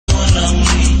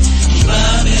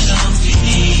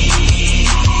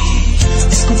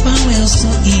Est-ce qu'on parle ou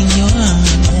sont ignorants?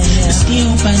 Est-ce qu'ils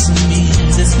n'ont pas amis?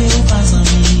 Est-ce qu'ils n'ont pas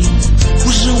amis?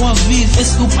 Pour je vois vivre,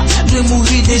 est-ce qu'on parle de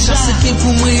mourir déjà? C'était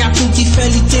pour moi, y'a tout qui fait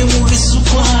l'été mourir sous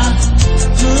quoi?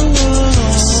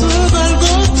 Sous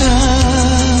Golgotha.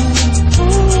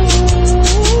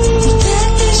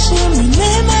 Peut-être que j'aime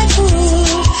même ma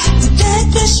cour. Peut-être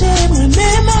que j'aime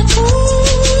même ma cour.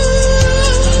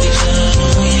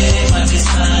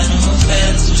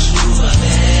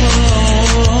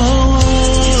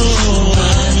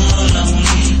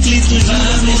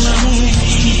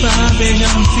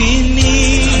 J'en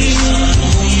finis.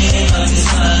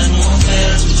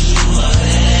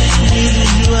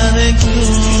 Toujours avec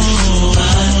nous.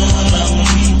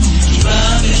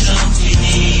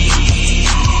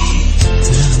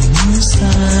 L'amour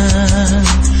ça,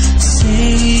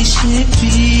 c'est riche et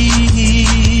puis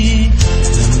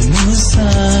l'amour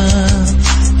ça,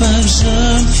 pas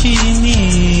j'en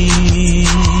finis.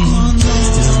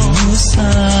 L'amour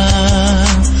ça,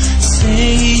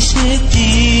 c'est riche et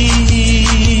puis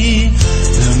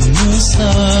l'amour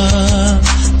ça,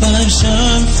 pas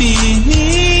j'en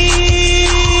finis.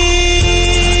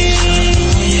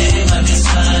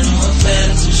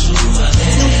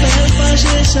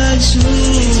 Chaque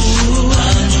jour,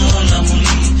 l'amour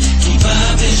qui va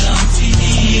déjà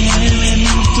finir,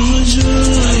 nous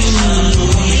toujours.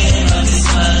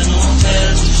 Nous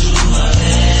fait toujours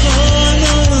avec. Oh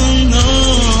non, non.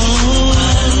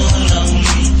 L'amour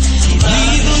qui va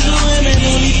toujours aimer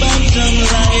nous, il va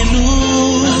jamais nous.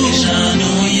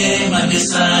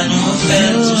 Nous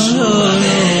fait toujours.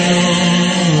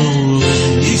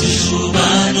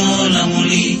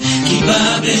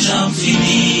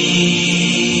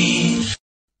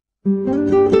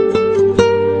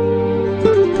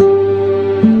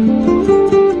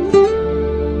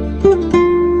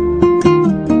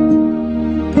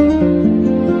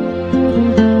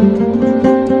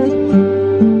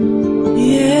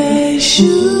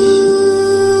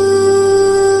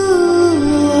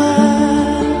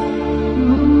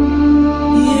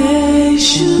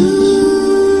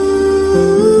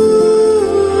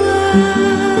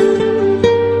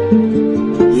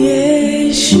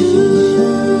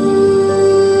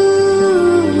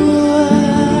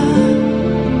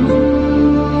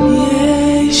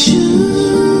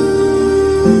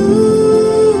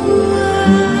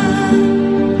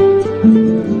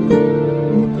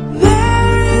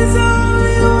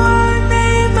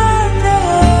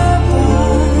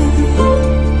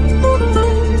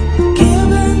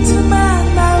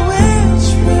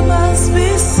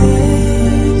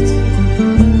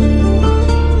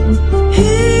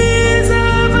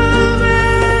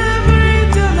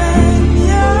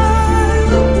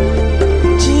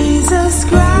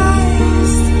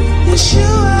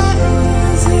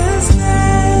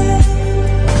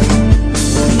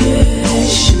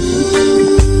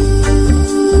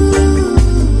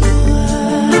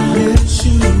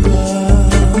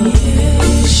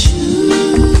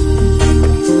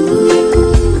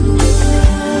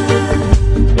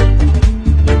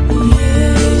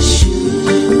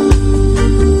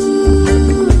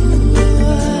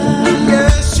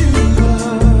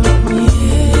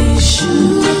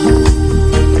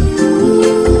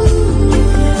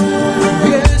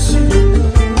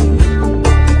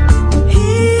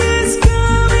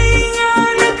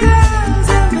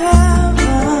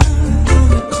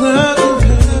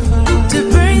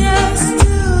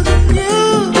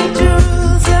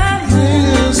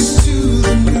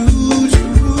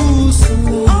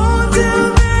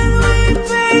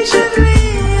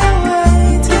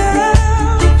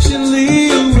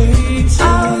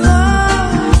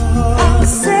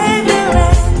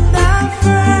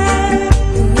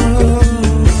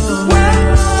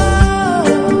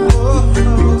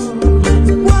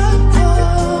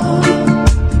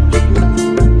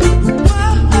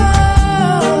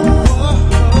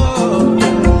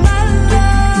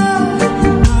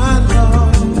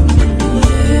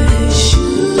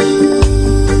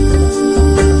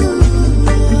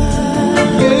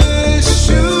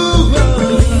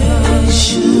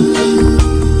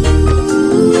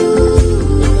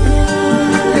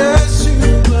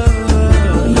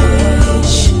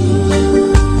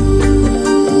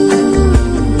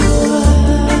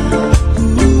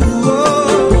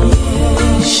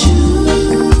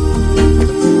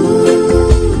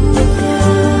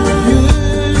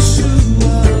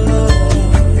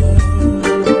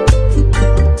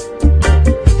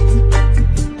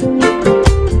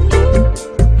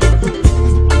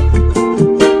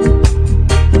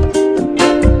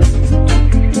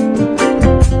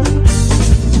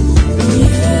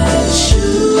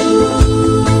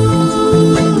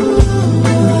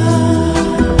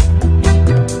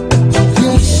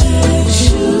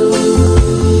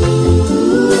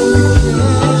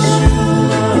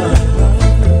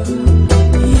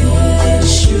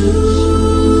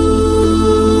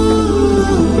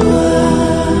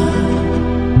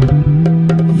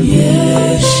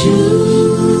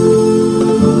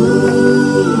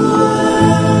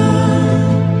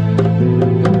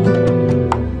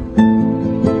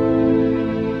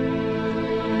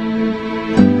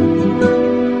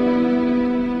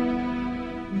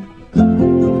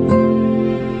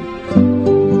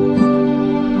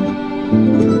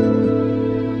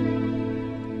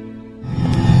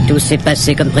 s'est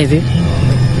passé comme prévu.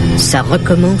 Ça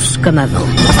recommence comme avant.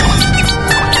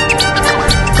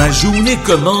 Ma journée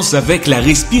commence avec la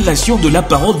respiration de la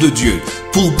parole de Dieu.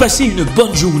 Pour passer une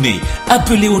bonne journée,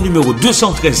 appelez au numéro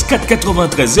 213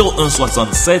 493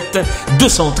 0167,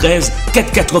 213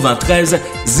 493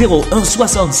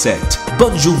 0167.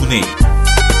 Bonne journée.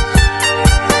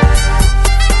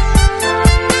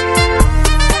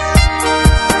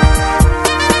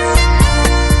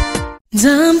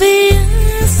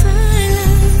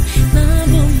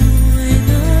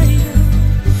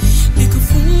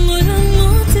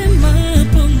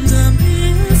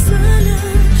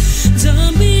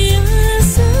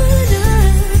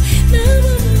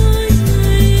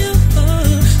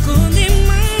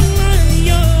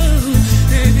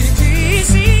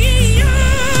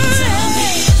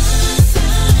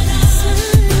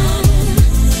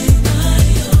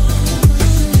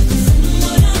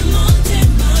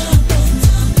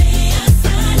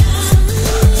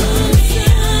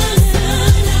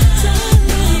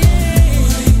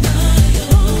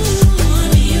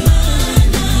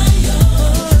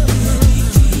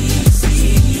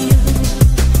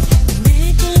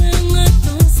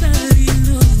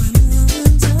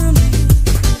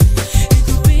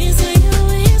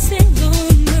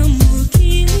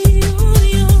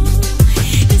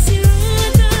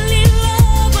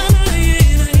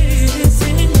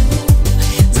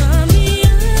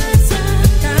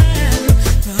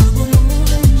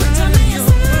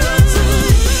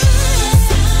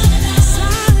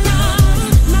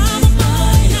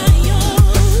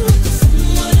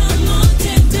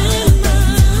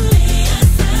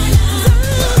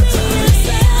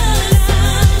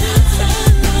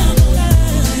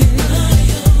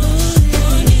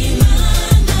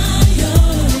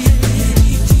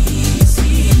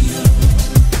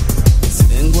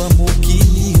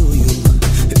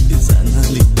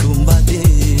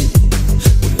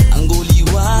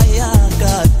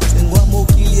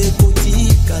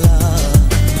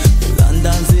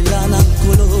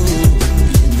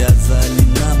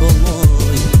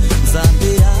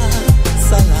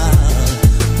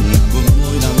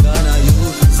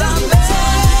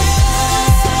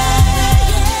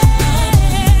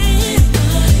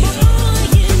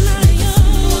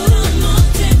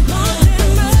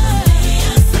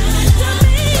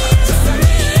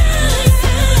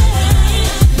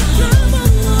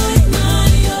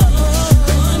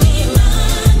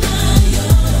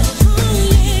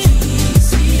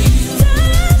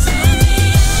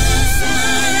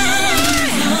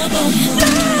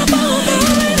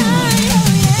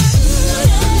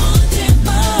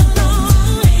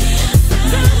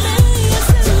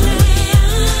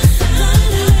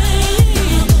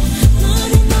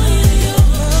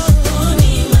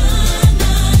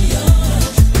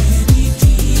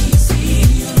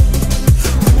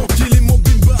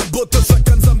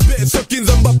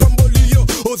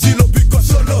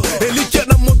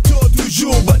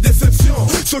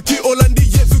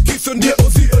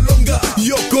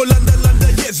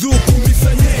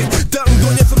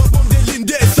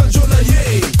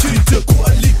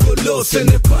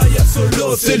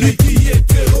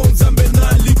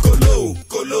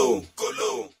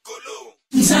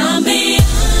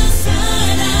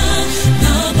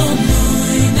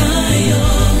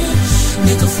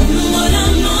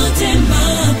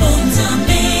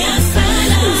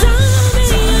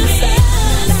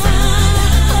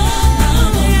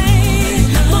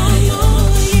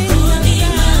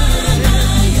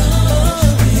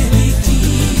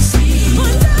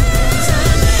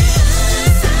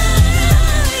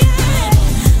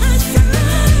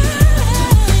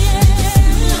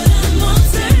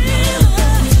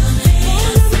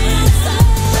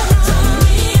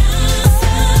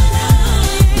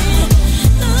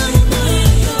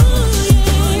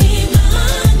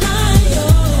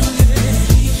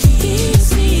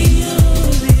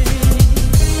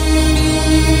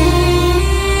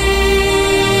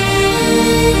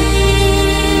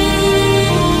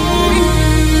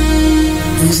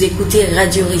 Vous écoutez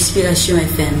Radio Respiration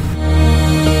FM.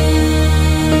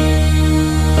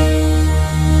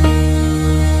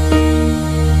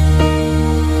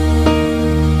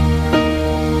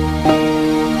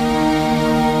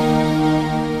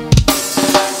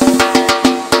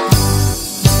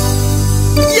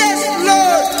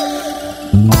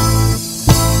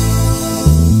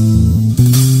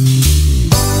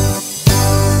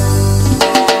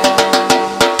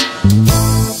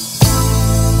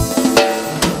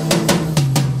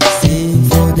 Sing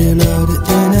for the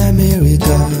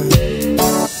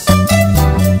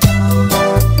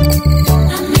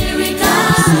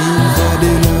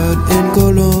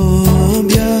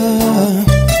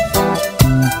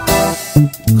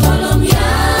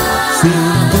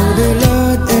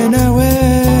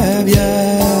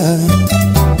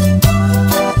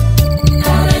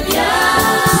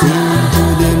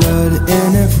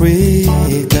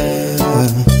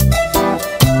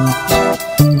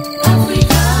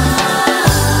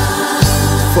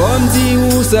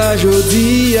ça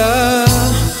jodi a,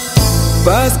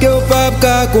 parce que au pape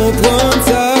ka comprendre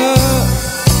ça.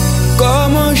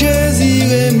 Comment Jésus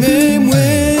aimait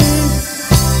moi,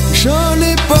 j'en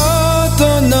ai pas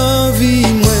ton envie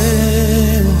moi.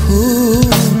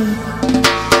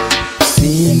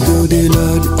 Sing to the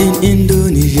Lord in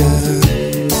Indonesia.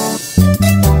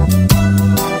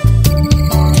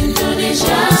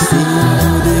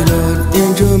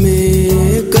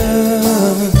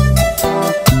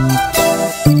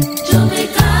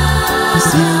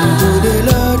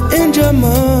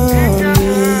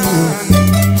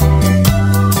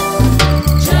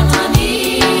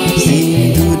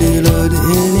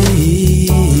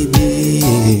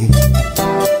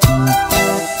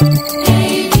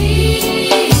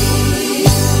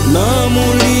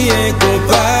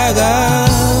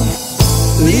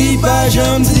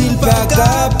 J'aime s'il pas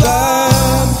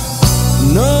capable.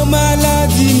 Non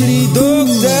maladie m'li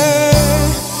docteur.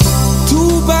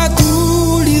 Tout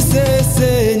partout li c'est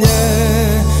Seigneur.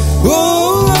 Oh,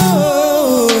 oh,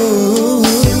 oh,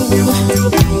 oh.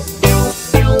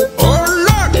 Oh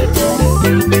Lord.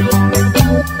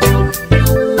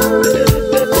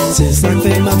 C'est ça que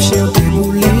fait ma chanter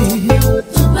pour lui.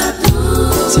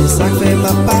 C'est ça que fait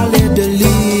ma parler de lui.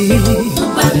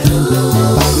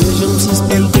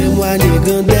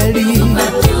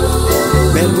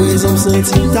 Belle voisine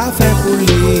senti ta fait pour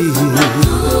lui.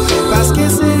 Parce que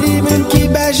c'est lui même qui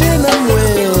bâche dans moi.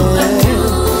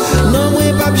 Non moi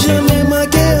pas jamais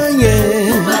manqué rien.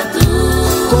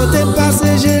 Côté passé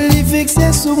je l'ai fixé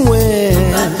sous moi.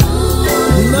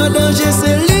 Non danger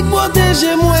c'est lui qui protège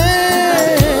moi.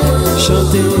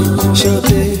 Chanter,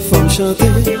 chanter, faut me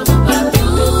chanter.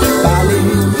 Parler,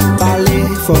 parler,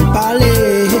 faut me parler.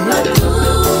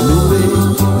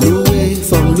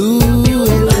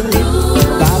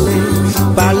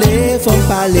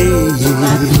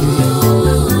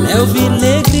 Eu vim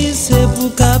l'église c'est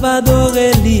pour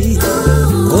qu'adorer lui.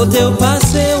 Côté au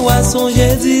passé ou à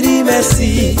songer dire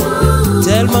merci.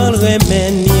 Tellement le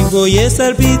remède ni voyez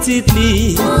seul petit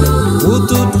lit. Pour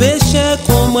tout péché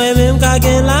comme moi-même qu'a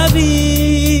gagné la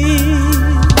vie.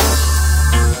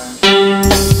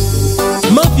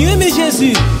 Mon Dieu mais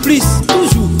Jésus plus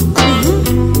toujours.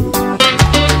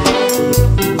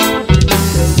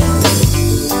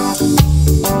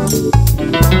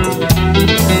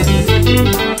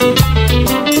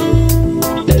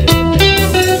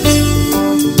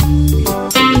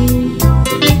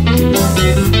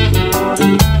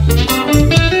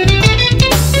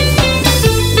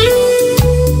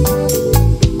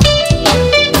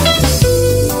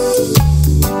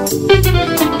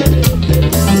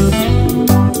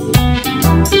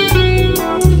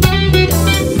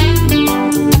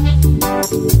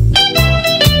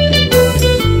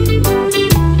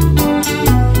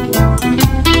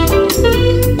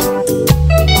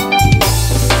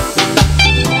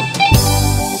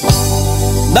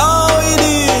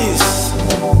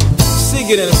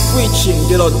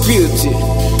 The Lord beauty.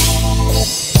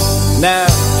 Now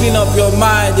clean up your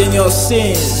mind and your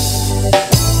sins.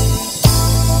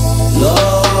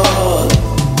 Lord,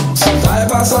 si t'as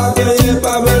pas ça payer,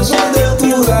 pas besoin de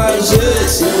décourager.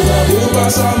 Si t'as pas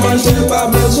ça manger, pas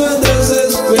besoin de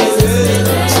désespérer.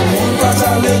 Si on passe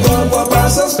à l'école, pour pas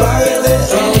s'inspirer.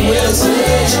 Si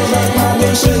les gens avec ma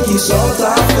bouche qui sont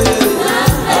à faire.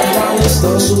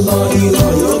 Afghanistan, Soudan,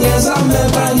 Iran,